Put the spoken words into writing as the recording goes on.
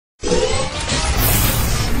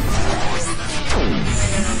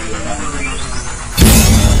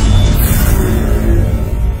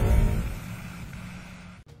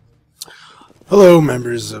Hello,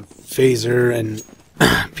 members of Phazer and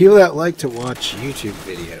people that like to watch YouTube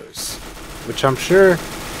videos, which I'm sure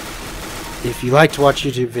if you like to watch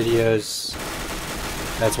YouTube videos,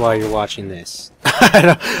 that's why you're watching this.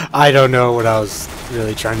 I don't know what I was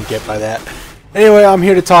really trying to get by that. Anyway, I'm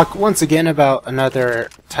here to talk once again about another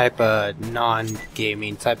type of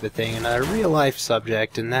non-gaming type of thing, another real-life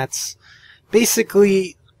subject, and that's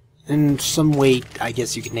basically, in some way, I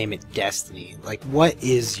guess you could name it destiny. Like, what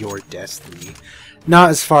is your destiny?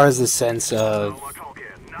 Not as far as the sense of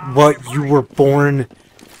what you were born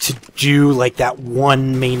to do, like that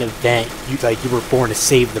one main event, you were born to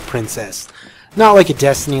save the princess. Not like a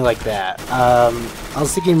destiny like that. I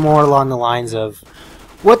was thinking more along the lines of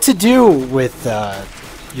what to do with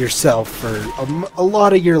yourself for a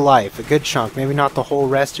lot of your life, a good chunk, maybe not the whole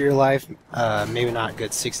rest of your life, maybe not a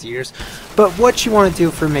good 60 years, but what you want to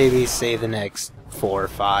do for maybe, say, the next 4 or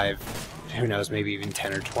 5, who knows, maybe even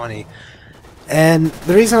 10 or 20. And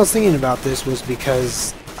the reason I was thinking about this was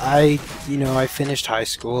because I finished high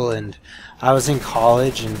school and I was in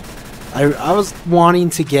college, and I was wanting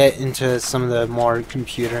to get into some of the more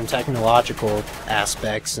computer and technological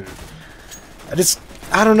aspects, and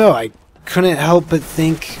I don't know, I couldn't help but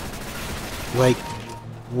think, like,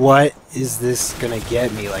 what is this gonna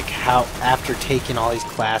get me? Like, how, after taking all these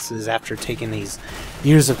classes, after taking these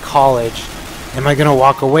years of college, am I gonna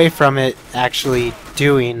walk away from it actually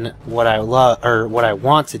doing what I love, or what I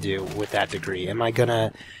want to do with that degree? Am I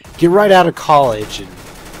gonna get right out of college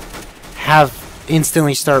and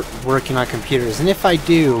instantly start working on computers? And if I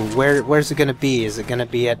do, where's it gonna be? Is it gonna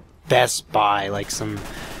be at Best Buy, like some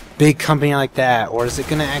big company like that, or is it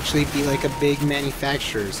gonna actually be like a big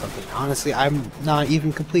manufacturer or something? Honestly, I'm not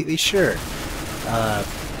even completely sure.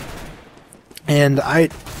 And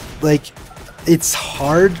it's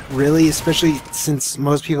hard, really, especially since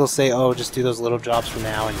most people say, oh, just do those little jobs for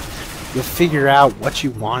now and you'll figure out what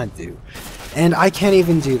you want to do. And I can't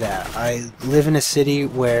even do that. I live in a city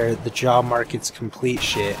where the job market's complete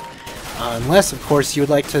shit, unless, of course, you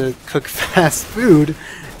would like to cook fast food.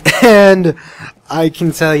 And I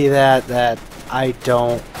can tell you that I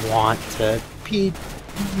don't want to be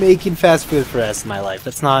making fast food for the rest of my life.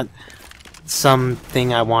 That's not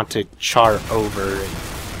something I want to chart over and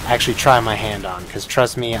actually try my hand on, because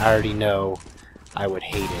trust me, I already know I would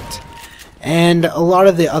hate it. And a lot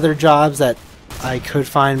of the other jobs that I could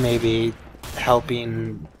find, maybe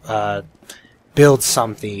helping build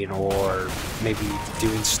something, or maybe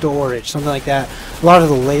doing storage, something like that. A lot of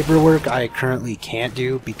the labor work I currently can't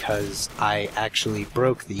do because I actually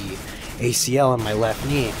broke the ACL in my left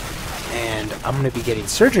knee, and I'm going to be getting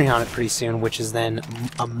surgery on it pretty soon, which is then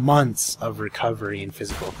a months of recovery and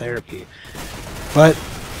physical therapy. But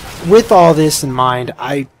with all this in mind,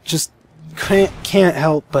 I just can't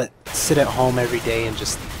help but sit at home every day and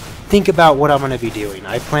just think about what I'm going to be doing.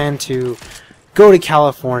 I plan to go to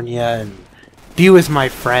California and be with my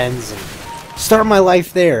friends and start my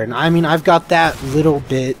life there. And I mean, I've got that little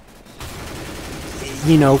bit,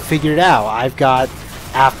 figured out. I've got,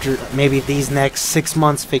 after maybe these next 6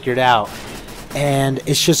 months, figured out. And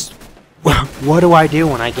it's just, what do I do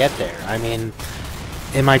when I get there? I mean,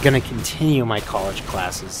 am I going to continue my college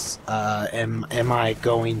classes? Am I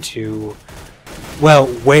going to, well,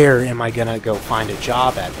 where am I going to go find a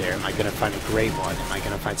job at there? Am I going to find a great one? Am I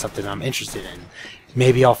going to find something I'm interested in?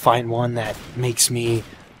 Maybe I'll find one that makes me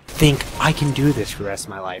think I can do this for the rest of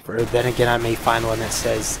my life. Or then again, I may find one that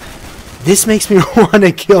says, this makes me want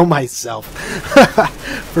to kill myself,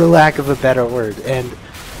 for lack of a better word. And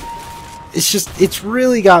it's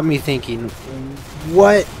really got me thinking,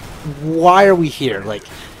 why are we here? Like,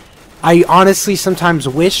 I honestly sometimes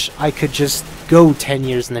wish I could just go 10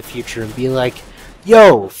 years in the future and be like,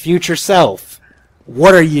 yo, future self,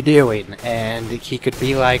 what are you doing? And he could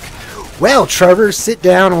be like, well, Trevor, sit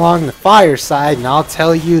down along the fireside and I'll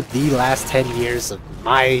tell you the last 10 years of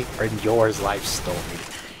my and yours life story.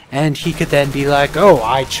 And he could then be like, oh,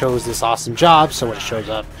 I chose this awesome job, so when it shows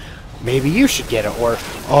up, maybe you should get it. Or,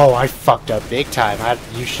 oh, I fucked up big time.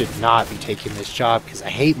 You should not be taking this job because I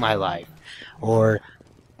hate my life. Or,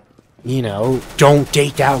 don't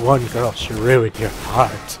date that one girl. She'll ruin your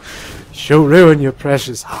heart. She'll ruin your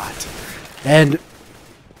precious heart. And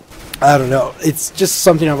I don't know. It's just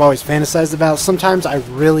something I've always fantasized about. Sometimes I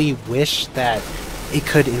really wish that it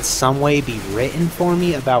could in some way be written for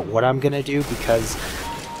me about what I'm going to do, because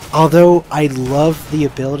although I love the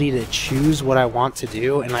ability to choose what I want to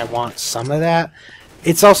do, and I want some of that,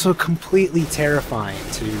 it's also completely terrifying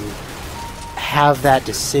to have that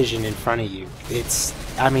decision in front of you.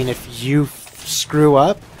 I mean, if you screw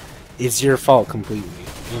up, it's your fault completely,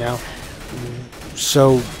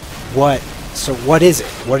 So what So what is it?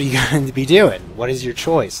 What are you going to be doing? What is your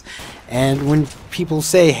choice? And when people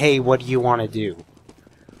say, hey, what do you want to do?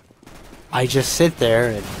 I just sit there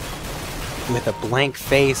and with a blank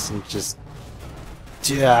face and just,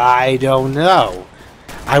 I don't know.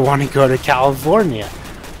 I want to go to California.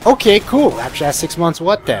 Okay, cool. After that 6 months,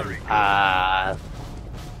 what then?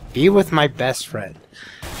 Be with my best friend.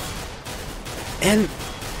 And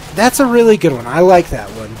that's a really good one. I like that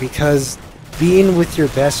one because being with your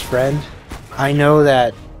best friend, I know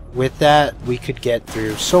that with that we could get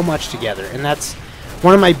through so much together. And that's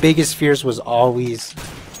one of my biggest fears, was always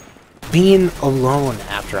being alone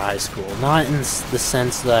after high school. Not in the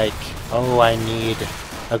sense like, oh, I need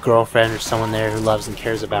a girlfriend or someone there who loves and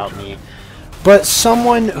cares about me, but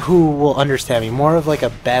someone who will understand me, more of like a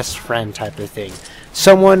best friend type of thing.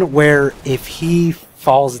 Someone where if he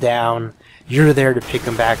falls down, you're there to pick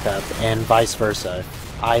him back up, and vice versa.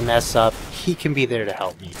 If I mess up, he can be there to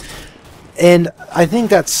help me. And I think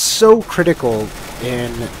that's so critical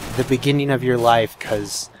in the beginning of your life,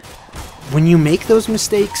 because when you make those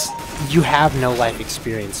mistakes, you have no life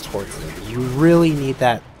experience towards them. You really need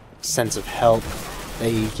that sense of help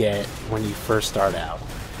that you get when you first start out.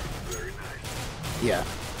 Yeah.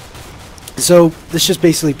 So this just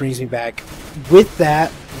basically brings me back with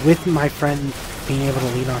that, with my friend being able to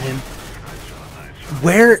lean on him.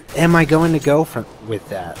 Where am I going to go with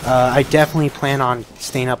that? I definitely plan on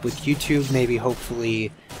staying up with YouTube, maybe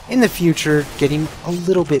hopefully in the future getting a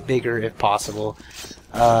little bit bigger if possible,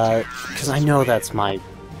 because I know that's my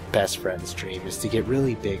best friend's dream, is to get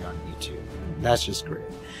really big on YouTube. That's just great.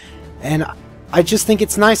 And I just think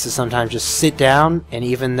it's nice to sometimes just sit down, and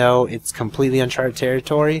even though it's completely uncharted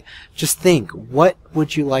territory, just think, what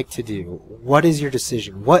would you like to do? What is your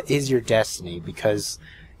decision? What is your destiny? Because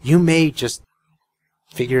you may just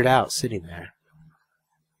figure it out sitting there.